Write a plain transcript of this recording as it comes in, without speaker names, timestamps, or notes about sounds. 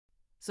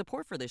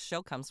Support for this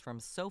show comes from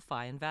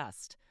SoFi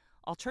Invest.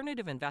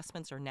 Alternative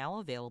investments are now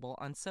available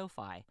on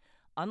SoFi.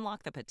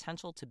 Unlock the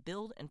potential to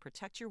build and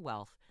protect your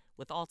wealth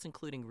with alts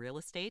including real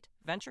estate,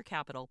 venture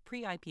capital,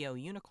 pre-IPO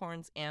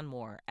unicorns, and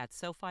more at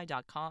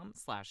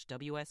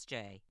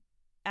SoFi.com/WSJ.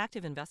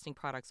 Active investing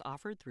products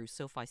offered through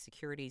SoFi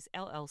Securities,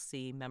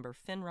 LLC, member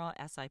FINRA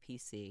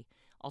SIPC.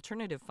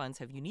 Alternative funds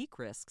have unique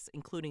risks,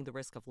 including the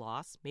risk of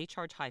loss, may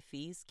charge high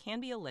fees, can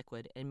be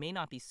illiquid, and may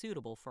not be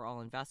suitable for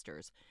all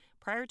investors.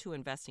 Prior to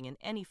investing in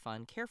any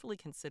fund, carefully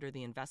consider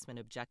the investment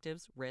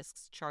objectives,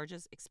 risks,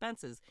 charges,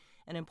 expenses,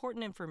 and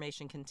important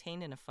information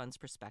contained in a fund's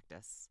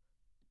prospectus.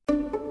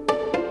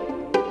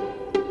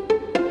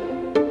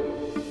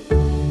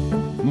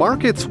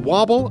 Markets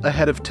wobble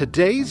ahead of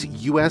today's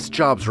U.S.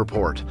 jobs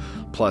report.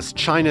 Plus,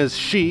 China's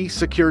Xi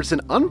secures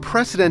an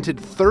unprecedented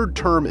third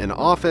term in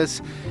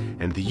office,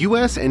 and the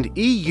U.S. and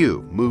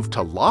EU move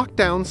to lock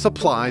down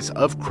supplies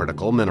of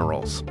critical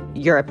minerals.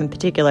 Europe in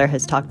particular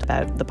has talked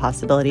about the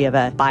possibility of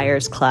a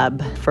buyer's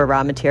club for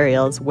raw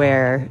materials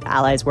where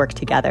allies work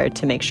together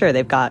to make sure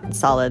they've got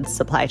solid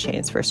supply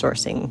chains for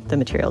sourcing the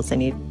materials they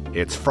need.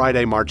 It's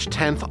Friday, March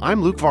 10th.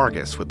 I'm Luke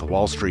Vargas with the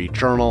Wall Street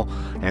Journal,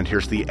 and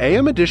here's the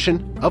AM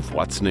edition of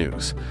What's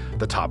News,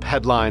 the top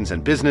headlines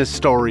and business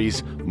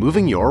stories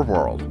moving your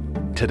world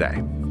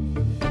today.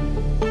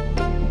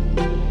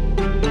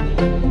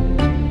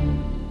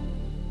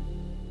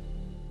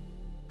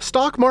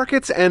 Stock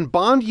markets and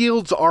bond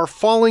yields are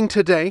falling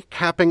today,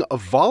 capping a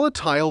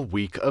volatile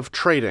week of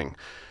trading.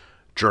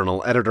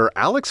 Journal editor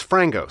Alex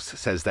Frangos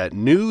says that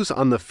news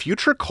on the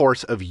future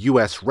course of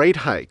U.S. rate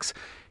hikes,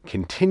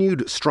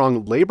 continued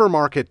strong labor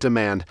market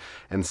demand,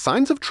 and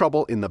signs of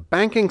trouble in the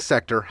banking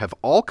sector have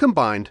all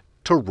combined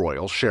to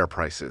roil share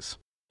prices.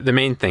 The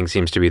main thing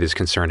seems to be this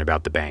concern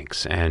about the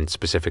banks, and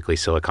specifically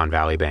Silicon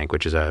Valley Bank,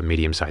 which is a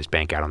medium-sized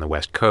bank out on the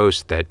West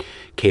Coast that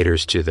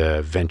caters to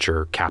the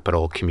venture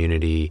capital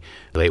community.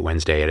 Late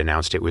Wednesday, it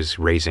announced it was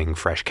raising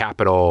fresh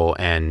capital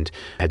and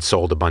had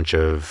sold a bunch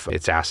of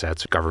its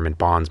assets, government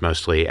bonds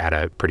mostly, at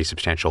a pretty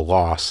substantial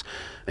loss.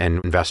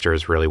 And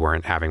investors really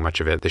weren't having much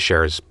of it. The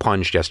shares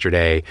plunged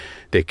yesterday.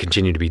 They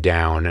continue to be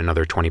down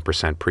another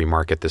 20%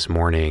 pre-market this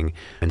morning.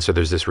 And so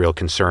there's this real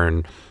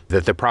concern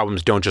that the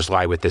problems don't just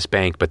lie with this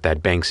bank, but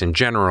that banks in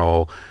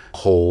general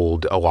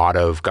hold a lot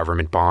of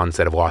government bonds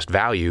that have lost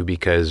value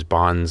because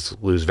bonds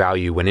lose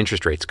value when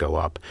interest rates go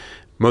up.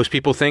 Most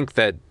people think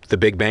that the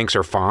big banks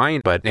are fine,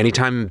 but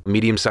anytime a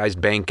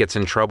medium-sized bank gets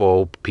in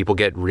trouble, people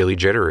get really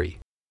jittery.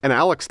 And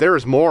Alex, there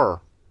is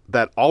more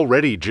that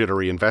already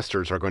jittery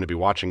investors are going to be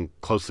watching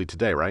closely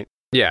today, right?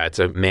 Yeah, it's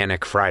a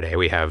manic Friday.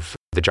 We have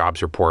the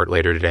jobs report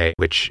later today,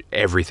 which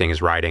everything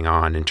is riding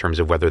on in terms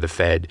of whether the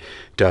Fed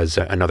does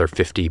another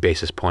 50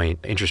 basis point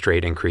interest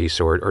rate increase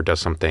or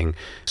does something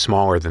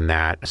smaller than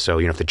that.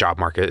 So, if the job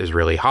market is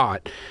really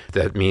hot,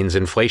 that means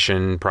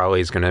inflation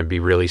probably is going to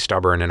be really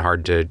stubborn and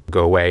hard to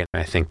go away.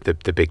 I think the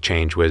big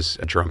change was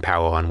Jerome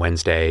Powell on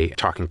Wednesday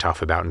talking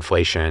tough about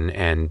inflation.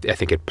 And I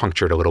think it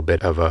punctured a little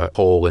bit of a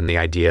hole in the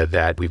idea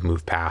that we've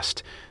moved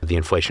past the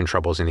inflation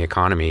troubles in the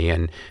economy.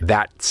 And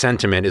that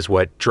sentiment is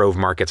what drove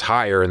markets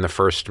higher in the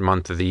first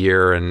month of the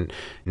year, and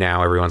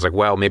now everyone's like,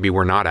 well, maybe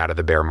we're not out of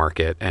the bear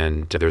market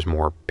and there's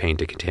more pain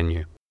to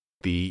continue.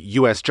 The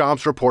U.S.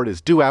 jobs report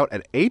is due out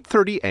at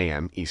 8:30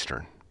 a.m.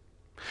 Eastern.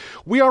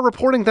 We are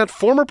reporting that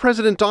former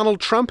President Donald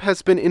Trump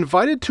has been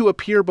invited to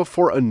appear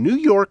before a New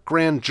York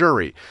grand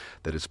jury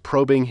that is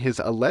probing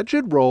his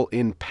alleged role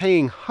in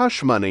paying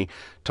hush money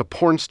to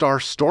porn star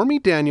Stormy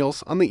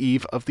Daniels on the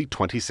eve of the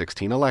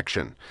 2016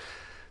 election.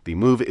 The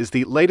move is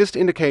the latest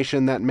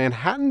indication that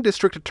Manhattan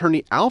District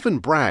Attorney Alvin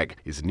Bragg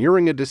is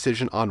nearing a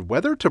decision on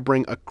whether to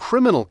bring a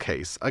criminal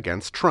case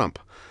against Trump.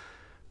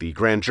 The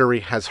grand jury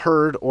has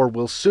heard, or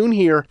will soon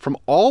hear, from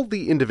all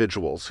the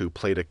individuals who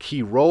played a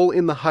key role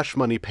in the hush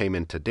money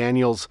payment to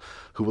Daniels,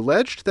 who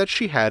alleged that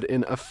she had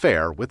an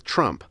affair with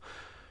Trump.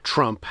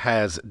 Trump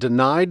has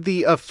denied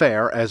the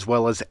affair as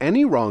well as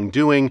any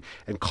wrongdoing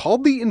and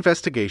called the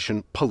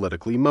investigation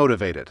politically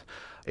motivated.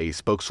 A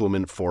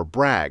spokeswoman for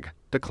Bragg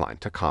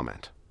declined to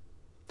comment.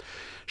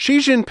 Xi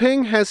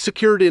Jinping has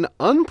secured an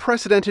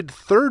unprecedented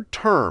third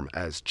term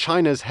as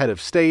China's head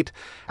of state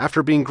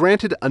after being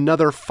granted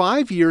another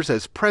 5 years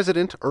as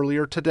president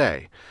earlier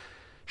today.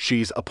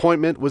 Xi's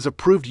appointment was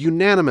approved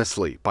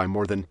unanimously by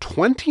more than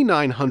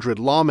 2,900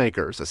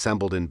 lawmakers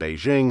assembled in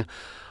Beijing,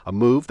 a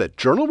move that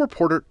Journal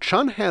reporter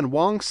Chun Han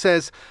Wang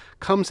says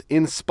comes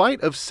in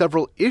spite of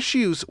several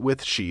issues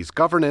with Xi's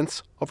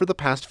governance over the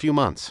past few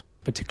months.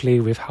 Particularly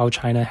with how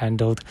China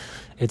handled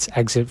its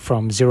exit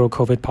from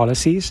zero-COVID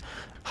policies.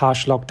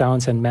 Harsh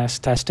lockdowns and mass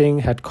testing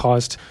had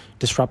caused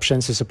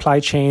disruptions to supply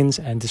chains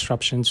and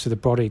disruptions to the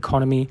broader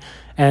economy.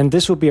 And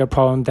this will be a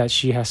problem that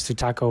she has to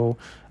tackle,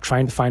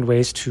 trying to find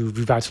ways to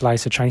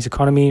revitalize the Chinese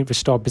economy,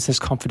 restore business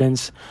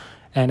confidence.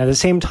 And at the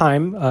same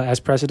time, as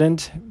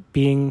president,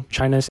 being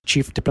China's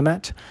chief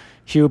diplomat,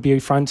 he will be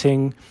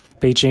fronting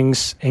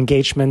Beijing's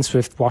engagements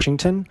with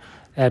Washington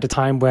at a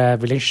time where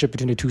relationship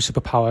between the two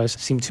superpowers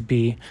seem to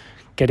be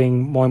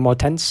getting more and more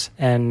tense,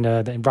 and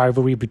the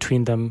rivalry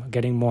between them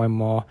getting more and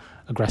more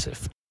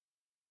aggressive.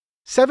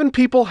 7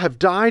 people have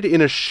died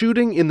in a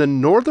shooting in the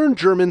northern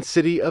German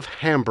city of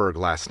Hamburg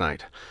last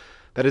night.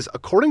 That is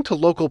according to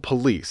local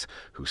police,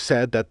 who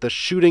said that the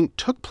shooting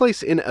took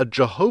place in a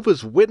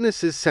Jehovah's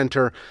Witnesses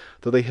center,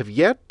 though they have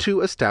yet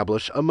to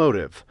establish a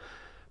motive.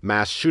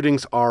 Mass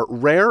shootings are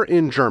rare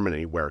in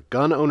Germany, where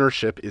gun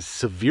ownership is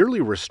severely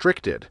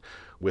restricted,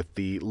 with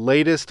the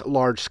latest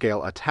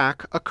large-scale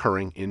attack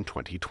occurring in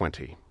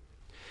 2020.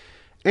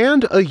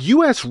 And a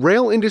U.S.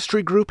 rail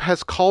industry group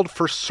has called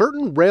for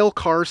certain rail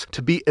cars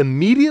to be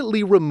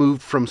immediately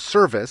removed from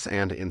service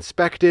and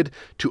inspected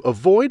to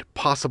avoid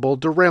possible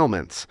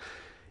derailments.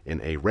 In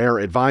a rare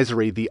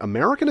advisory, the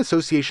American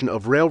Association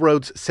of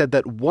Railroads said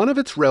that one of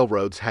its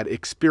railroads had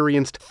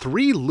experienced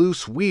 3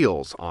 loose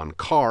wheels on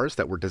cars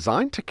that were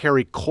designed to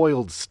carry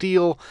coiled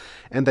steel,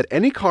 and that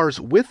any cars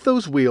with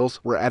those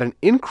wheels were at an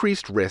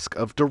increased risk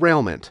of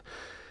derailment.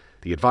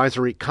 The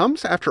advisory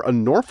comes after a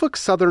Norfolk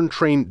Southern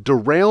train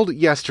derailed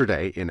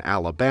yesterday in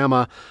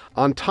Alabama,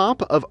 on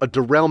top of a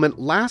derailment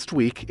last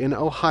week in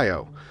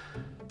Ohio.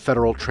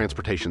 Federal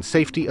transportation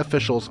safety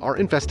officials are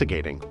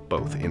investigating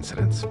both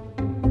incidents.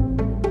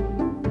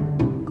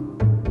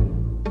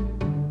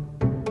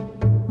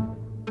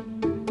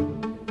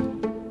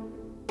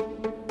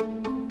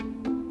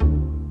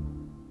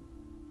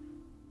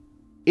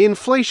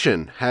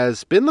 Inflation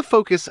has been the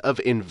focus of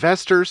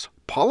investors,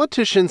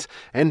 politicians,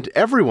 and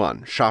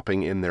everyone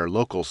shopping in their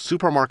local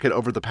supermarket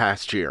over the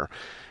past year.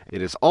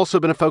 It has also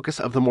been a focus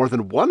of the more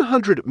than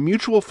 100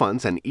 mutual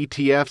funds and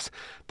ETFs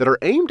that are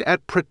aimed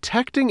at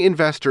protecting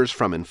investors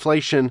from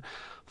inflation,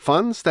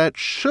 funds that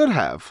should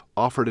have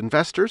offered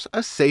investors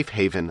a safe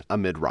haven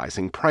amid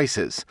rising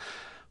prices.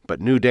 But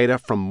new data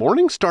from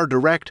Morningstar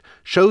Direct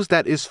shows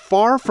that is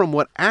far from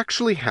what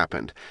actually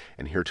happened.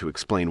 And here to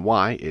explain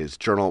why is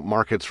Journal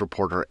Markets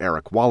reporter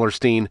Eric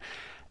Wallerstein.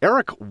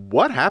 Eric,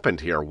 what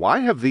happened here? Why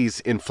have these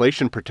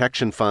inflation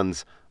protection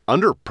funds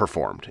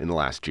underperformed in the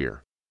last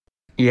year?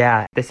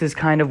 Yeah, this is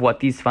kind of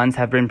what these funds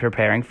have been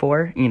preparing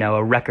for,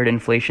 a record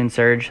inflation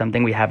surge,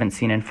 something we haven't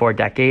seen in 4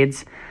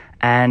 decades.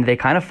 And they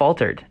kind of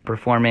faltered,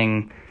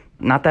 performing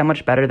not that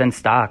much better than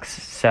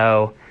stocks.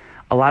 So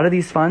a lot of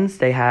these funds,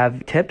 they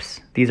have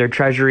tips. These are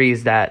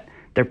treasuries that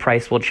their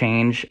price will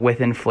change with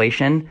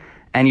inflation.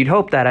 And you'd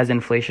hope that as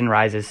inflation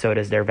rises, so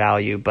does their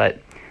value.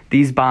 But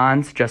these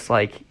bonds, just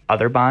like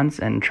other bonds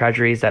and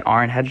treasuries that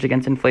aren't hedged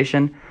against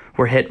inflation,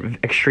 were hit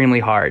extremely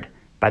hard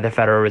by the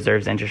Federal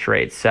Reserve's interest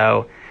rates.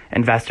 So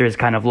investors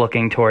kind of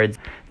looking towards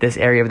this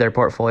area of their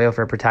portfolio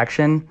for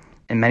protection,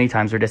 and many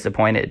times are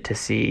disappointed to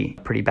see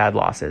pretty bad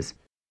losses.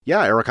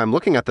 Yeah, Eric, I'm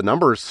looking at the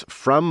numbers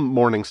from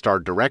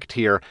Morningstar Direct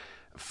here.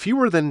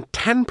 Fewer than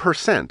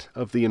 10%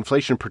 of the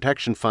inflation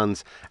protection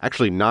funds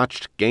actually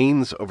notched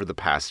gains over the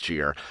past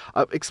year.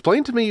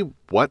 Explain to me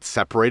what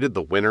separated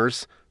the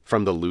winners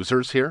from the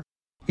losers here.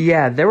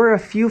 Yeah, there were a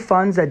few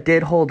funds that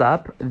did hold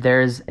up.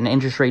 There's an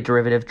interest rate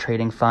derivative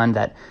trading fund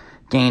that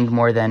gained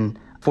more than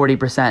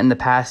 40% in the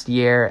past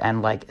year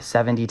and like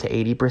 70 to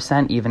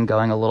 80%, even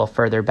going a little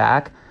further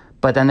back.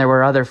 But then there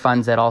were other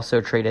funds that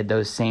also traded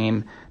those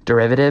same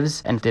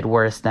derivatives and did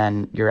worse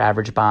than your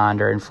average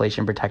bond or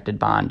inflation-protected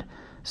bond.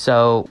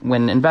 So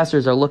when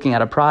investors are looking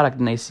at a product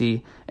and they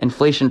see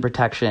inflation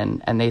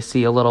protection and they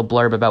see a little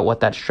blurb about what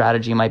that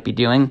strategy might be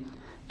doing,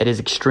 it is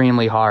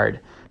extremely hard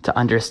to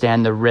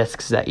understand the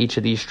risks that each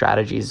of these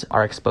strategies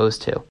are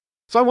exposed to.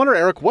 So I wonder,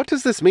 Eric, what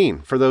does this mean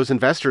for those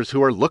investors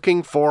who are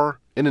looking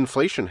for an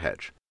inflation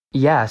hedge?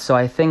 Yeah, so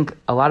I think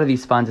a lot of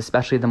these funds,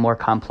 especially the more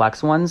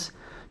complex ones,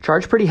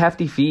 charge pretty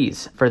hefty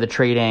fees for the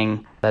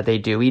trading that they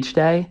do each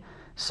day.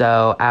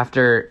 So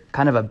after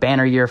kind of a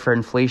banner year for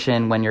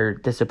inflation, when you're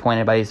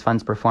disappointed by these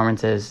funds'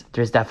 performances,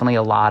 there's definitely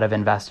a lot of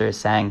investors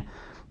saying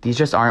these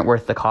just aren't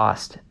worth the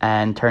cost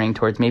and turning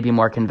towards maybe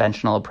more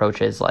conventional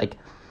approaches like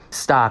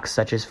stocks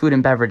such as food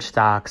and beverage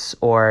stocks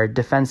or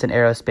defense and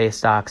aerospace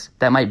stocks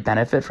that might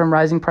benefit from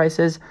rising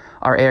prices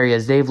are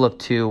areas they've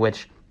looked to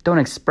which don't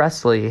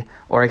expressly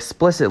or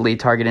explicitly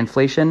target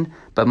inflation,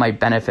 but might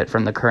benefit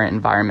from the current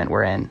environment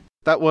we're in.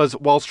 That was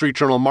Wall Street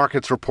Journal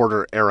Markets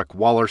reporter Eric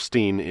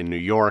Wallerstein in New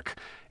York.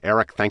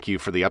 Eric, thank you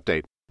for the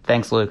update.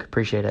 Thanks, Luke.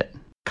 Appreciate it.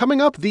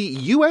 Coming up, the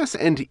U.S.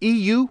 and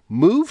EU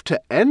move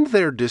to end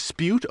their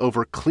dispute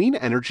over clean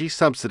energy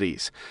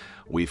subsidies.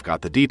 We've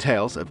got the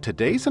details of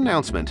today's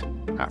announcement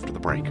after the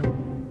break.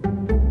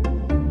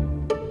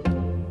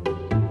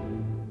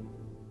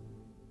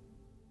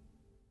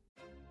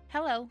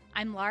 Hello,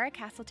 I'm Laura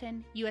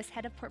Castleton, U.S.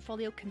 Head of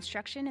Portfolio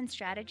Construction and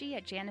Strategy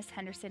at Janus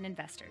Henderson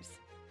Investors.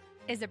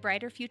 Is a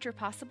brighter future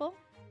possible?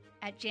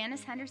 At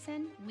Janus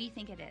Henderson, we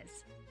think it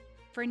is.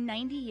 For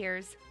 90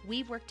 years,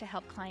 we've worked to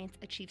help clients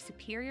achieve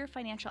superior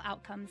financial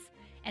outcomes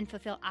and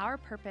fulfill our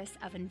purpose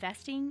of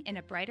investing in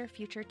a brighter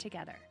future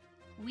together.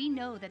 We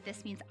know that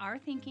this means our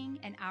thinking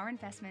and our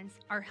investments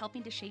are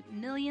helping to shape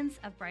millions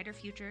of brighter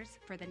futures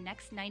for the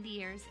next 90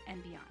 years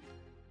and beyond.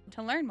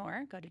 To learn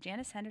more, go to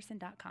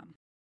janushenderson.com.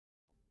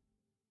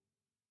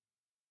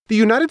 The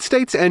United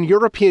States and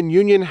European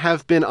Union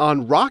have been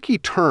on rocky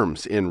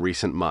terms in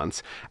recent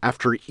months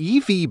after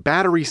EV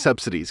battery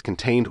subsidies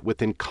contained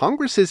within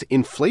Congress's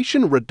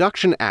Inflation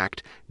Reduction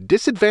Act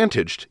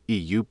disadvantaged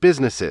EU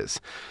businesses.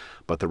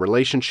 But the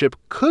relationship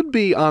could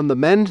be on the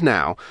mend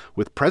now,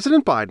 with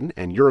President Biden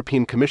and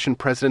European Commission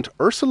President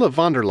Ursula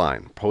von der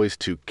Leyen poised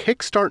to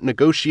kickstart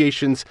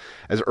negotiations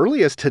as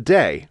early as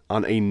today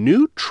on a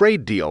new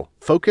trade deal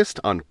focused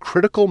on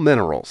critical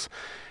minerals.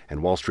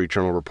 And Wall Street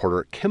Journal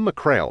reporter Kim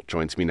McCrail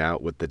joins me now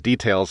with the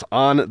details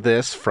on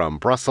this from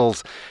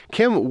Brussels.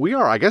 Kim, we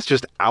are, I guess,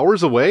 just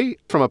hours away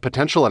from a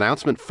potential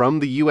announcement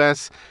from the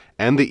U.S.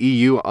 and the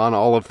EU on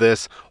all of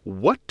this.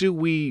 What do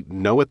we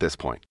know at this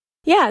point?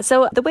 Yeah,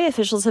 so the way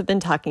officials have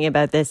been talking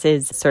about this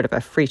is sort of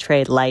a free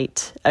trade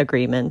light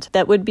agreement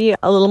that would be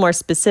a little more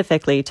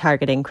specifically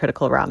targeting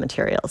critical raw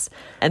materials.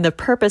 And the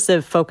purpose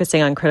of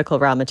focusing on critical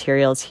raw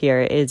materials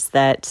here is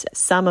that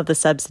some of the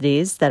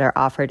subsidies that are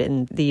offered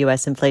in the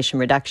U.S. Inflation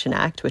Reduction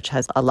Act, which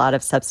has a lot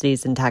of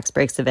subsidies and tax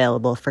breaks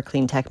available for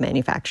clean tech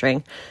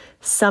manufacturing,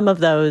 some of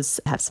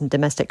those have some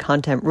domestic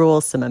content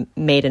rules, some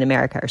made in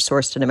America or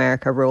sourced in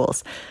America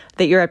rules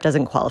that Europe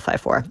doesn't qualify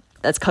for.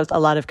 That's caused a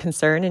lot of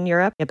concern in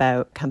Europe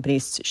about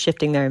companies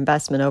shifting their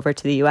investment over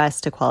to the U.S.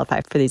 to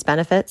qualify for these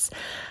benefits.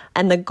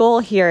 And the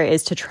goal here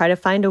is to try to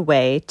find a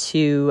way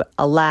to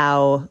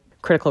allow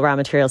critical raw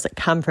materials that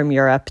come from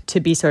Europe to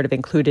be sort of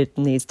included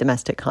in these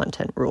domestic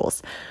content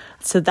rules.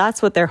 So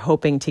that's what they're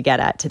hoping to get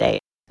at today.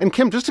 And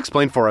Kim, just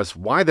explain for us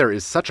why there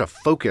is such a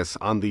focus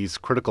on these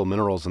critical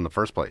minerals in the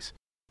first place.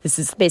 This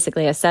is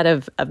basically a set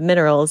of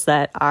minerals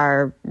that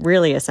are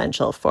really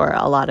essential for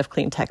a lot of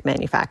clean tech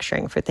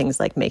manufacturing, for things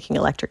like making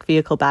electric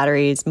vehicle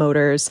batteries,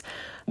 motors,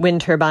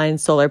 wind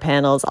turbines, solar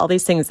panels, all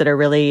these things that are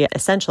really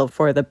essential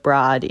for the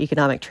broad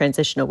economic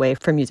transition away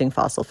from using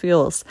fossil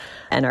fuels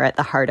and are at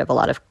the heart of a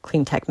lot of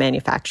clean tech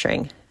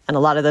manufacturing. And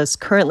a lot of those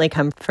currently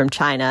come from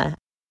China.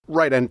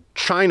 Right, and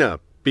China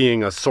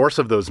being a source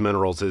of those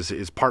minerals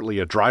is partly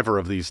a driver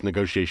of these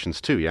negotiations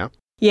too, yeah?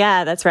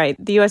 Yeah, that's right.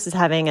 The U.S. is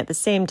having at the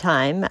same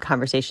time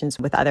conversations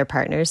with other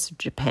partners,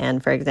 Japan,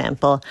 for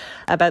example,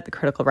 about the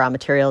critical raw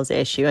materials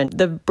issue. And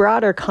the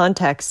broader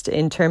context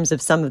in terms of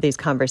some of these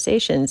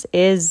conversations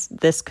is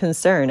this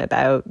concern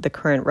about the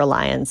current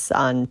reliance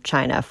on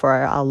China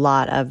for a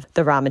lot of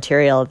the raw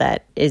material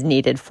that is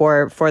needed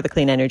for the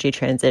clean energy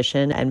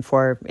transition and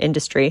for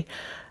industry.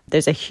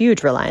 There's a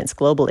huge reliance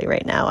globally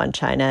right now on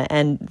China,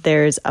 and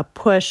there's a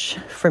push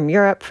from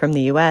Europe, from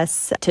the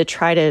US, to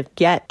try to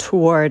get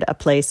toward a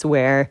place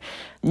where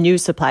new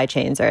supply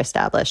chains are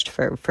established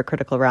for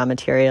critical raw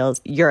materials.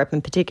 Europe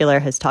in particular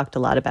has talked a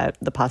lot about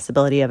the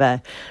possibility of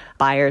a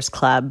buyers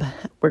club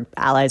where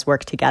allies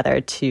work together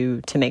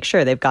to make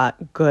sure they've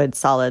got good,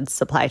 solid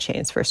supply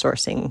chains for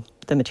sourcing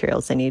the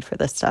materials they need for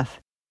this stuff.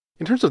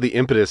 In terms of the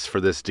impetus for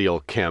this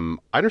deal, Kim,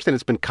 I understand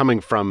it's been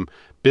coming from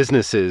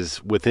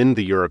businesses within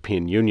the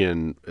European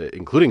Union,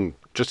 including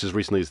just as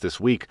recently as this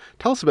week.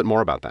 Tell us a bit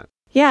more about that.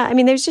 Yeah, I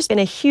mean, there's just been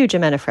a huge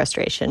amount of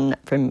frustration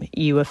from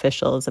EU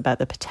officials about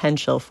the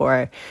potential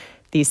for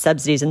these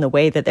subsidies and the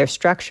way that they're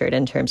structured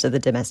in terms of the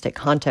domestic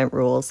content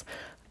rules,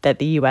 that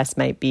the U.S.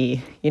 might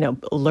be,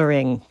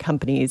 luring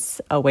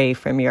companies away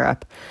from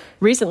Europe.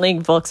 Recently,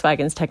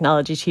 Volkswagen's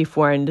technology chief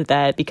warned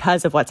that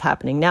because of what's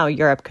happening now,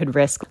 Europe could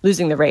risk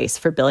losing the race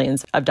for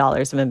billions of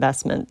dollars of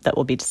investment that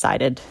will be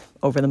decided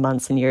over the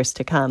months and years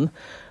to come.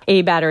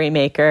 A battery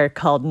maker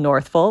called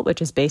Northvolt,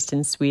 which is based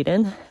in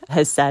Sweden,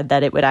 has said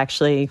that it would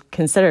actually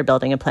consider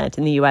building a plant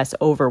in the U.S.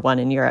 over one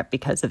in Europe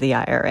because of the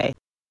IRA.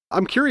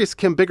 I'm curious,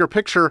 Kim, bigger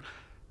picture,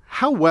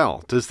 how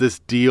well does this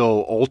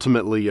deal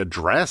ultimately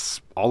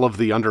address all of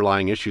the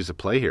underlying issues at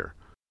play here?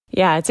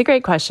 Yeah, it's a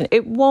great question.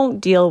 It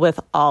won't deal with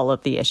all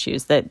of the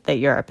issues that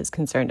Europe is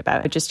concerned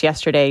about. Just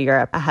yesterday,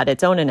 Europe had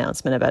its own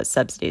announcement about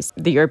subsidies.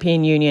 The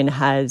European Union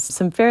has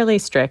some fairly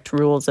strict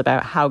rules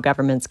about how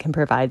governments can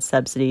provide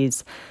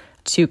subsidies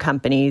to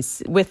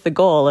companies with the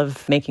goal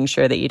of making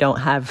sure that you don't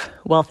have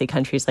wealthy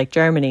countries like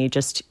Germany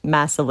just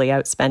massively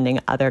outspending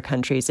other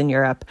countries in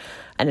Europe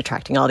and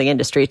attracting all the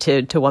industry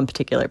to one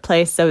particular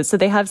place. So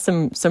they have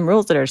some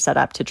rules that are set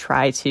up to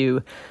try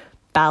to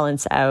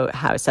balance out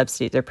how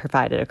subsidies are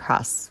provided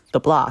across the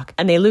bloc.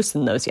 And they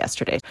loosened those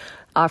yesterday,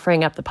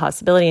 offering up the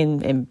possibility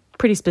in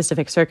pretty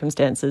specific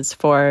circumstances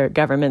for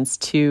governments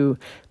to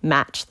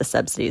match the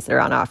subsidies that are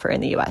on offer in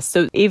the U.S.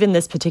 So even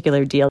this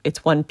particular deal,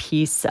 it's one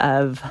piece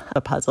of a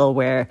puzzle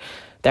where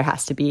there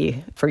has to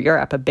be, for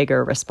Europe, a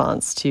bigger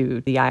response to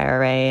the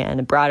IRA and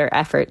a broader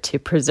effort to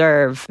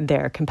preserve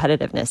their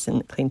competitiveness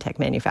in clean tech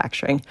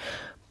manufacturing.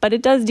 But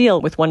it does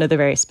deal with one of the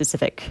very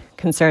specific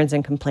concerns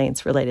and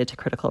complaints related to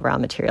critical raw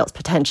materials,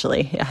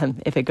 potentially,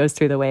 if it goes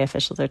through the way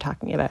officials are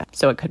talking about.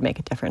 So it could make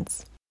a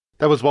difference.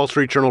 That was Wall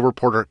Street Journal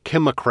reporter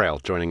Kim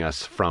McCrail joining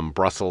us from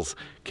Brussels.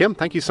 Kim,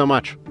 thank you so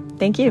much.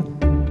 Thank you.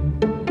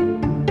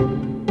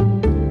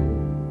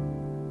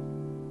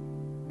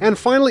 And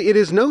finally, it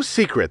is no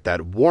secret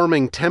that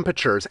warming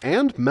temperatures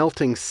and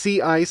melting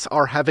sea ice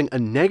are having a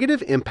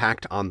negative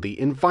impact on the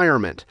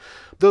environment,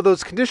 though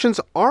those conditions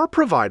are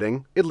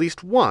providing at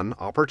least one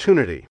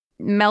opportunity.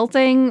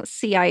 Melting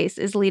sea ice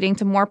is leading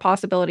to more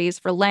possibilities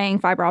for laying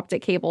fiber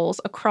optic cables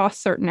across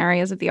certain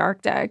areas of the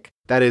Arctic.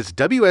 That is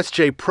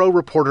WSJ Pro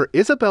reporter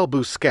Isabel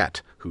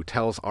Bousquet, who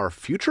tells our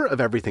Future of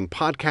Everything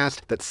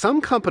podcast that some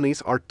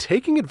companies are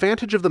taking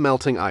advantage of the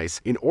melting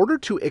ice in order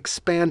to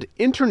expand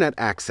internet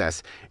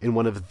access in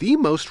one of the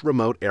most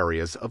remote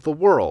areas of the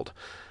world.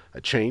 A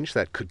change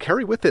that could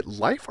carry with it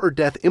life or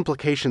death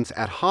implications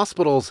at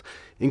hospitals,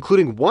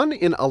 including one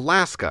in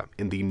Alaska,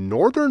 in the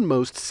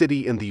northernmost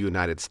city in the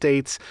United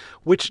States,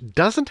 which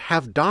doesn't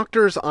have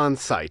doctors on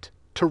site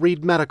to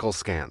read medical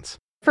scans.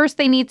 First,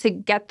 they need to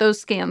get those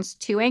scans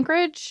to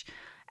Anchorage,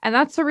 and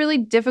that's a really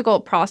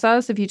difficult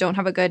process if you don't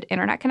have a good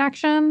internet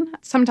connection.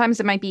 Sometimes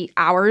it might be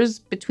hours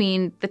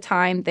between the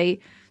time they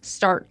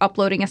start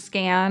uploading a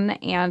scan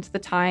and the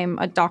time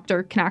a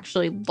doctor can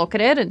actually look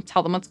at it and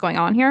tell them what's going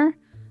on here.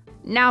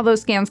 Now those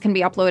scans can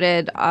be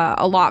uploaded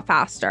a lot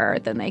faster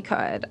than they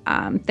could,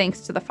 thanks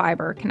to the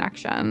fiber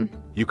connection.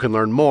 You can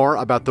learn more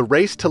about the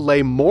race to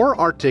lay more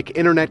Arctic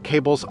internet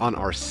cables on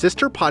our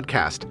sister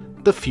podcast,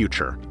 The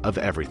Future of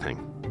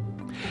Everything.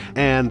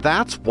 And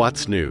that's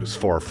What's News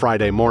for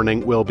Friday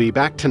morning. We'll be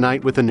back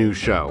tonight with a new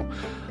show.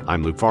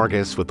 I'm Luke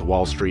Vargas with The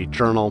Wall Street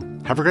Journal.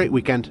 Have a great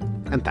weekend,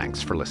 and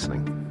thanks for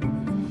listening.